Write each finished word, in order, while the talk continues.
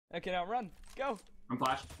Okay, now run. Go. I'm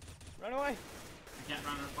flashed. Run away. I can't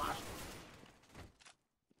run on flash.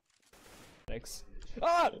 Thanks.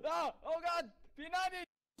 Ah! Ah! Oh god! P90!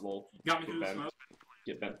 Lol. Got me through the smoke.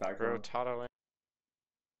 Get bent back. Bro, on. Tato in.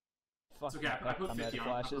 Fuck. okay, I put 50 on.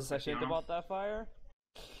 I Flashes. put I 50 shouldn't have on. bought that fire.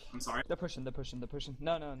 I'm sorry. They're pushing. No.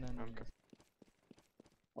 Okay.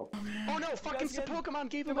 Oh, Oh no, fucking guys getting Pokemon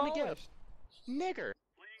gave him a Negev! demolished. Nigger!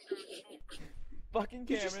 Fucking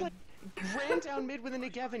You Cameron. just like ran down mid with a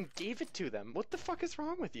Negev and gave it to them. What the fuck is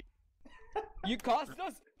wrong with you? You cost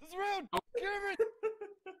us this round! Oh. Cameron!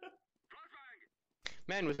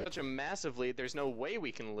 Man, with such a massive lead, there's no way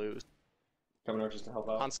we can lose. Coming out just to help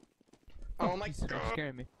out. On Oh my god!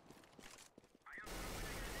 scaring me.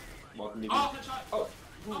 Welcome to Oh, headshot! Oh.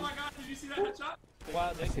 Oh my god, did you see that headshot?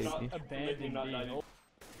 Wow, this is Not- abandoned not being dying. old.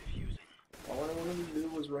 All I wanted to do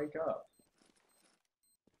was rank up.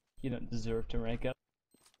 You don't deserve to rank up.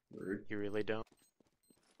 Rude. You really don't.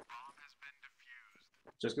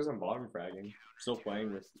 Just because I'm bottom fragging. Still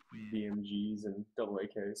playing with BMGs and double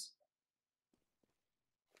AKs.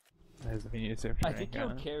 I think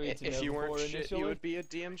you'll carry to If you weren't shit, initially. you would be a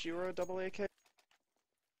DMG or a double AK.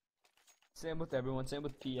 Same with everyone, same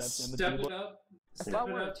with PF, same with Step people. it up. It's Step not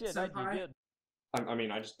it worth up, shit, I'd be senpai. good. I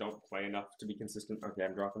mean, I just don't play enough to be consistent. Okay,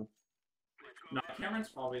 I'm dropping. No, Cameron's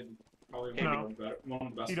probably one No. of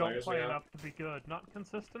the best You don't players play we have. enough to be good, not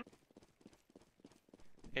consistent.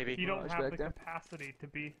 AB, You don't Raj have back the there. capacity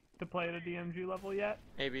to play at a DMG level yet.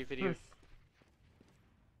 AB video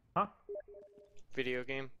Huh? video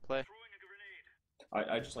game play.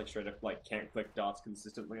 I just like straight up like can't click dots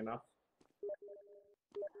consistently enough.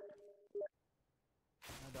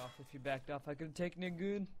 Backed off. If you backed off, I could have taken it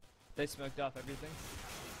good. They smoked off everything.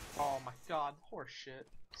 Oh my god, horse shit.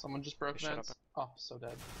 Someone just broke Shut vents. Oh, so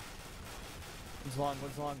dead.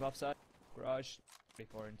 One's long, left side. Garage.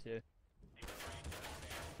 4 and 2.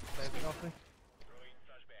 Nothing.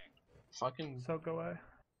 Fucking, So go away.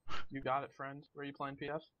 you got it, friend. Where are you playing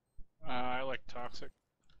PF? I like Toxic.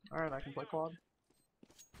 Alright, I can play quad.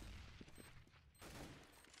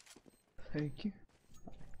 Thank you.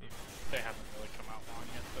 They haven't really come out long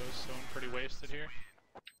yet though, so I'm pretty wasted here.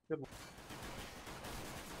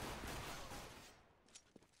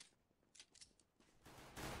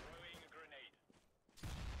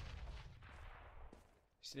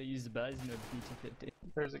 Should I use the buzz? No, BT50.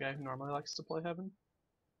 There's a guy who normally likes to play heaven.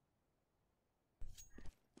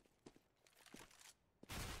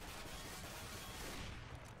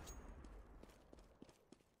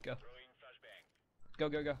 Go.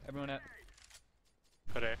 Go. Everyone out.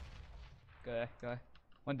 Put A. Go.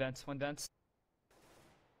 One dance.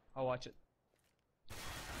 I'll watch it.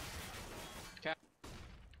 Cat.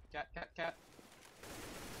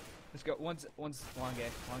 Let's go. One's long gay.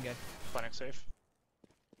 Planning safe.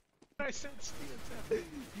 I said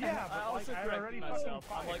yeah, but I also like, I corrected already myself.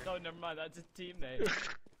 fucking I'm like, fired. oh, never mind. That's a teammate.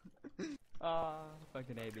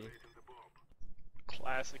 Fucking AB.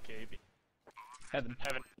 Classic AB. Heaven.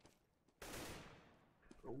 Heaven.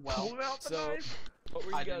 Well, Pull out the So, knife. what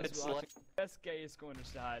were you I guys didn't watching? Best gayest corner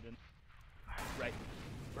side and right.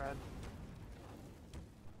 Brad.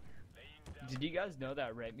 Did you guys know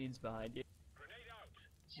that right means behind you?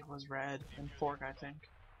 He was red and fork, I think.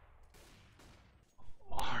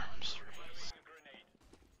 Arms race.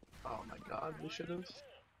 Oh my god, we should've.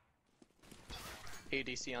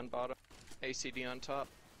 ADC on bottom. ACD on top.